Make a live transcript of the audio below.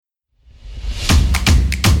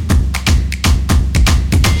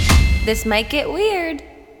This might get weird.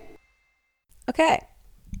 Okay.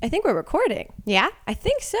 I think we're recording. Yeah? I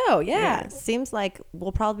think so. Yeah. Seems like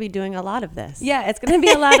we'll probably be doing a lot of this. Yeah, it's going to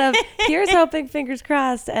be a lot of here's hoping, fingers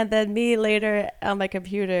crossed, and then me later on my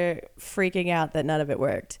computer freaking out that none of it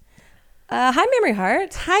worked. Hi, Mamrie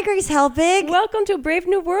Hart. Hi, Grace Helbig. Welcome to a Brave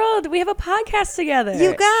New World. We have a podcast together.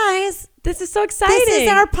 You guys. This is so exciting. This is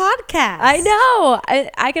our podcast. I know.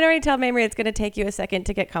 I can already tell, Mamrie, it's going to take you a second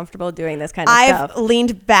to get comfortable doing this kind of stuff. I've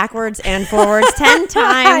leaned backwards and forwards 10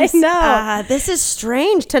 times. I know. This is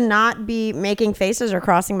strange to not be making faces or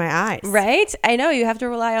crossing my eyes. Right? I know. You have to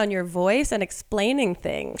rely on your voice and explaining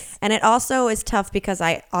things. And it also is tough because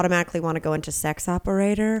I automatically want to go into sex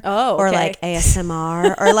operator. Oh, or okay. like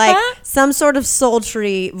ASMR or like some sort of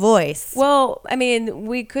sultry voice. Well, I mean,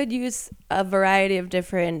 we could use a variety of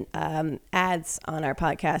different ads on our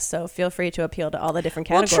podcast, so feel free to appeal to all the different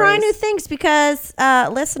categories. We'll try new things because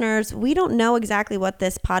listeners, we don't know exactly what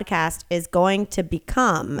this podcast is going to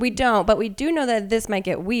become. We don't, but we do know that this might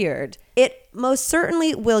get weird. It most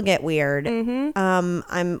certainly will get weird. Mm-hmm.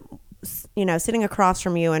 I'm sitting across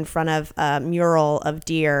from you in front of a mural of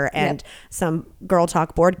deer and some girl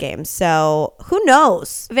talk board games, so who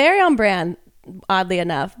knows? Very on brand, oddly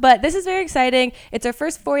enough, but this is very exciting. It's our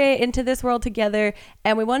first foray into this world together,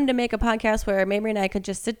 and we wanted to make a podcast where Mamrie and I could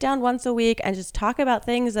just sit down once a week and just talk about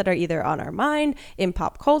things that are either on our mind in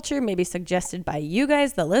pop culture, maybe suggested by you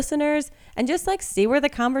guys, the listeners, and just like see where the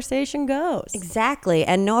conversation goes. Exactly.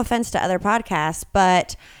 And no offense to other podcasts,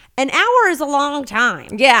 but an hour is a long time.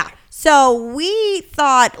 Yeah. So we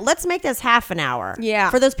thought, let's make this half an hour.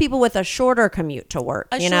 Yeah. For those people with a shorter commute to work,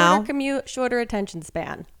 Shorter commute, shorter attention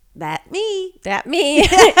span. That me. It me.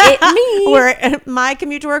 Where my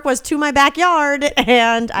commute to work was to my backyard,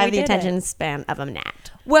 and I have the attention span of a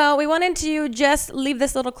gnat. Well, we wanted to just leave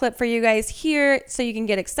this little clip for you guys here so you can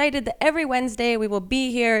get excited that every Wednesday we will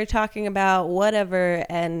be here talking about whatever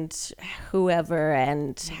and whoever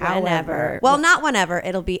and however. Well, not whenever.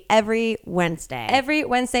 It'll be every Wednesday. Every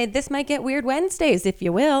Wednesday. This might get weird Wednesdays, if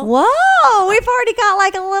you will. Whoa, we've already got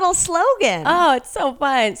like a little slogan. Oh, it's so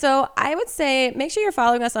fun. So I would say make sure you're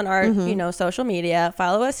following us on our, social media.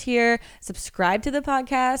 Follow us here. Subscribe to the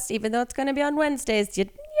podcast. Even though it's going to be on Wednesdays, you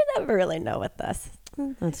never really know with us.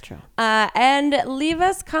 That's true. And leave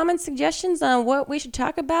us comment suggestions on what we should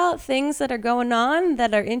talk about, things that are going on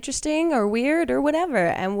that are interesting or weird or whatever,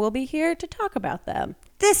 and we'll be here to talk about them.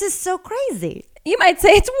 This is so crazy. You might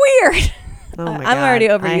say it's weird. Oh my God. I'm already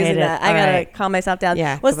overusing I hate that. it. I gotta All right. calm myself down.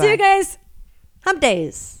 Yeah, We'll see you guys. Hump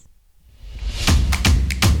days.